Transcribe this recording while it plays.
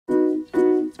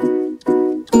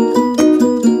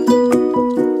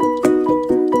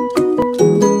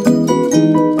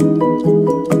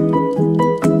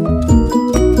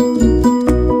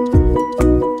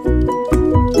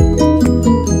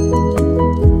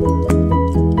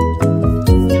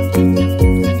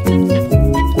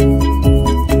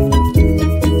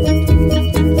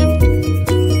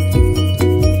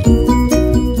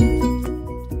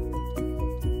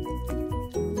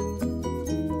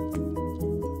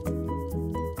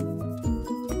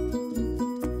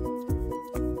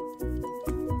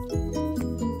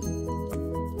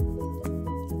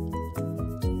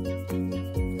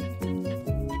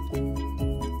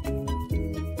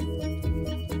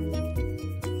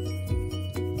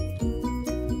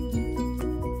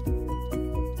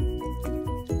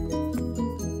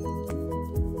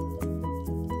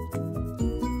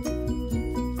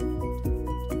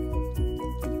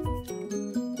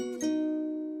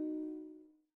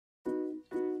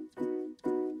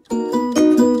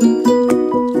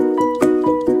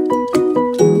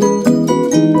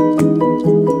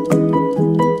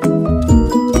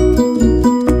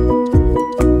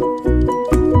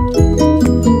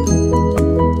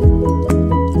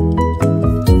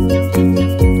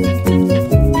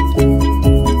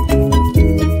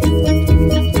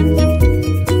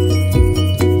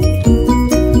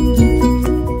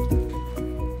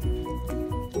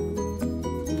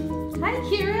Hi,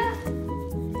 Kira.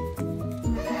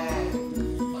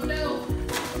 Oh no.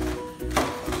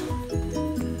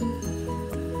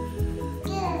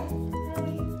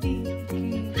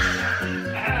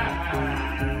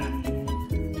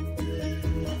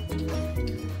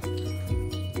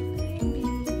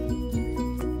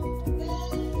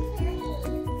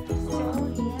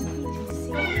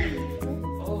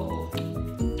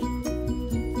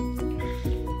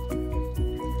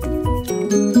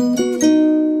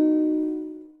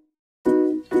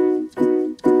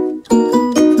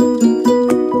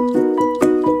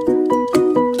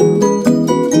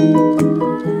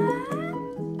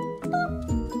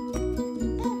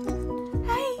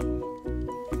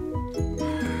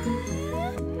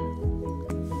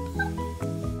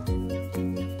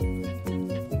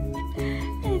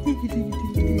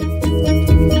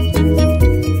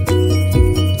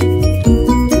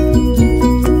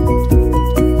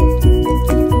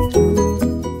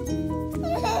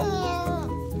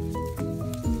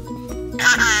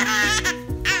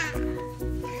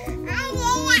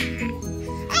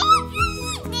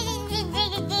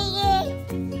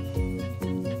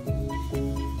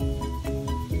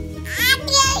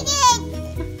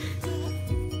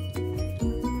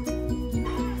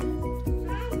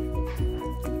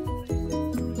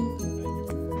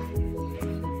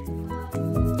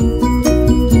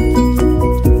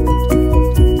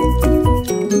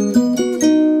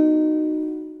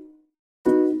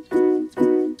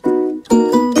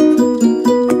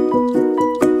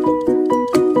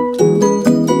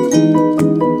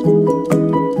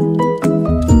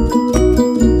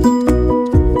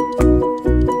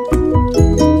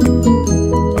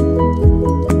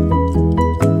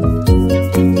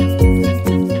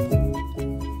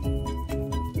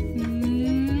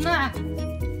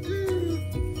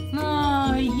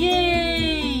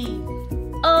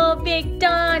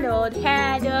 MacDonald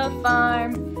had a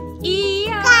farm,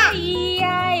 E-I-E-I-O.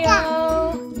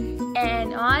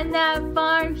 And on that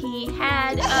farm he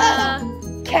had a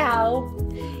cow,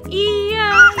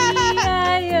 E-I-E-I-O.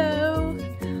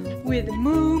 With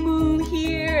moo-moo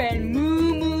here and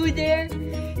moo-moo there,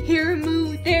 here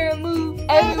moo, there moo,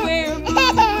 everywhere moo.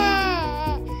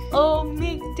 Old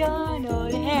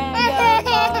MacDonald had a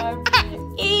farm,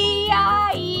 E-I-E-I-O.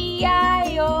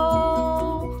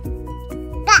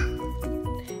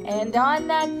 And on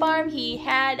that farm he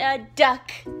had a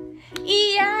duck,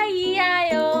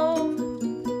 E-I-E-I-O.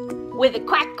 With a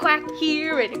quack quack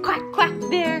here and a quack quack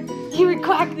there, here a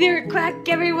quack, there a quack,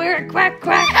 everywhere a quack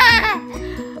quack.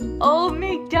 Old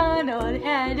MacDonald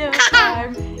had a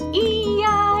farm,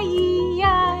 E-I-E-I-O.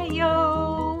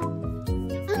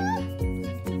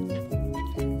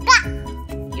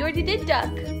 You already did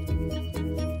duck.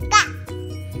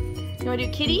 You want to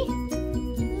do kitty?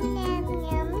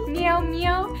 Meow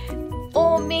meow.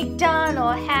 Old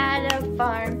MacDonald had a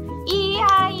farm,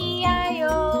 E-I-E-I-O.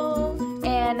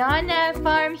 And on that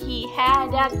farm he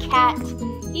had a cat,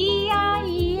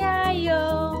 E-I-E-I-O.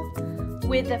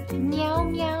 With a meow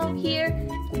meow here,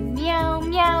 meow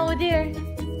meow there,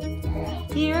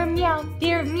 here meow,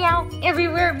 there meow,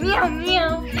 everywhere meow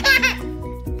meow.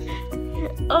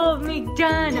 Old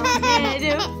MacDonald had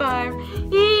a farm,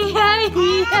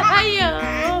 E-I-E-I-O.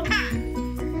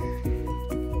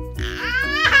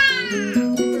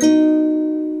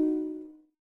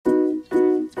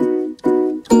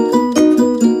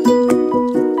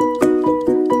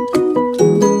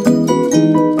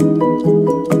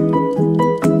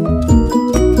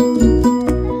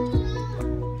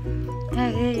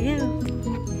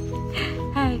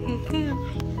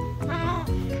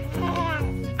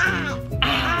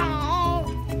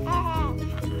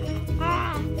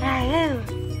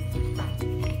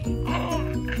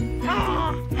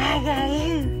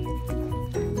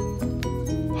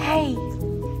 Hey.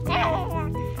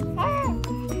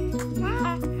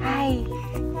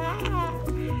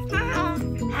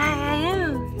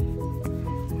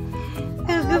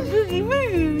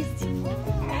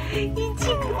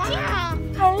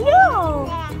 Hello.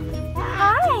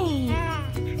 Hi.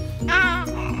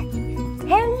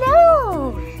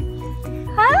 Hello.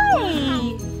 Hi.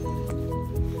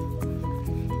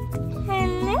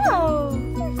 Hello.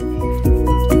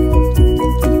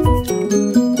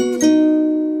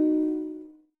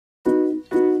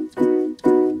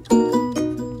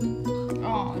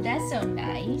 Oh, that's so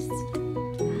nice.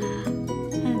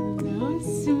 Hello,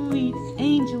 sweet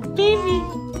angel baby.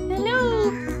 Hello.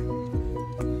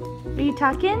 Are you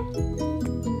talking?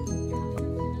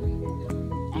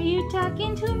 Are you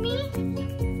talking to me?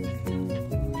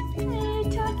 Are you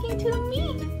talking to me?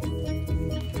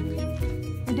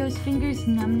 Are those fingers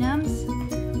num-nums?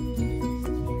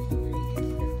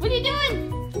 What are you doing?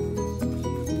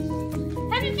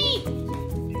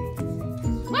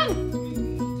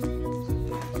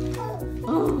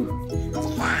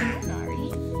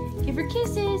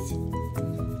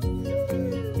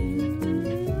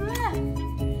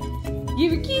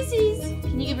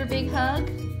 give her a big hug?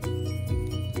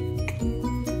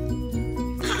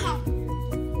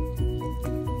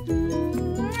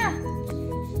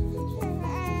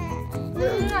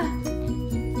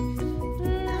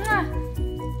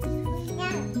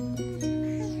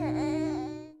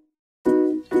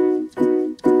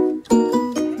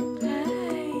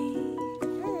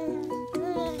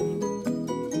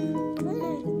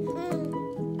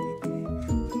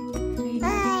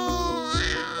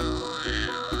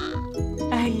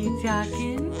 Are you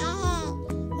talking? Oh.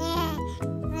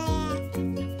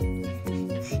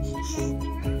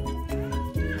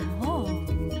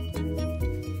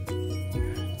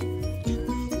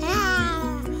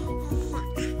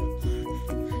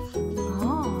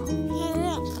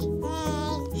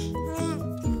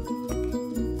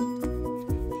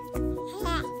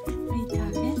 Are you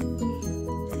talking?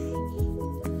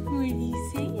 What are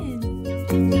you saying?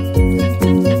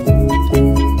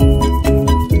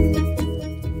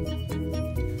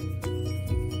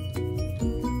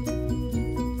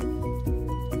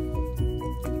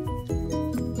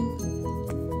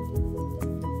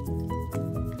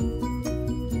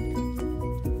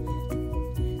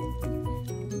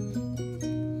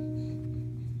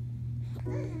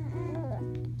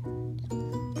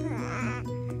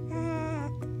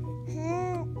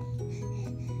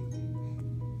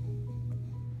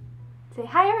 Say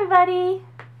hi, everybody.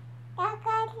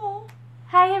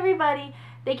 Hi, everybody.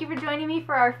 Thank you for joining me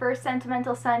for our first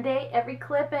Sentimental Sunday. Every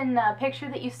clip and picture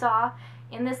that you saw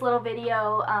in this little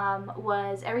video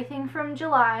was everything from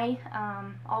July,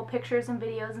 all pictures and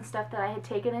videos and stuff that I had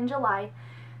taken in July.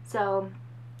 So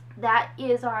that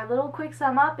is our little quick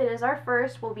sum up. It is our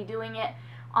first. We'll be doing it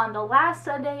on the last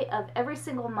Sunday of every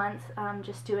single month,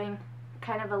 just doing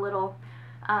kind of a little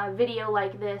video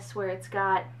like this where it's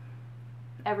got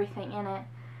everything in it.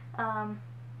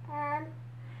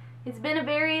 It's been a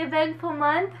very eventful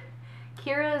month.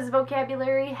 Kira's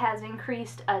vocabulary has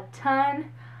increased a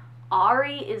ton.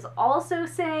 Ari is also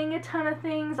saying a ton of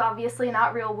things, obviously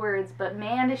not real words, but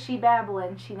man is she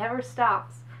babbling. She never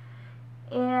stops.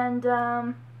 And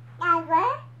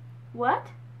what?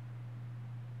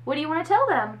 What do you want to tell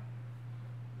them?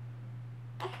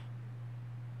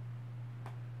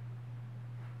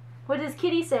 What does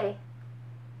Kitty say?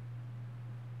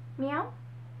 Meow?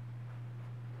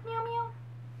 Meow, meow.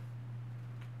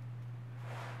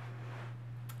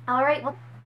 All right, well.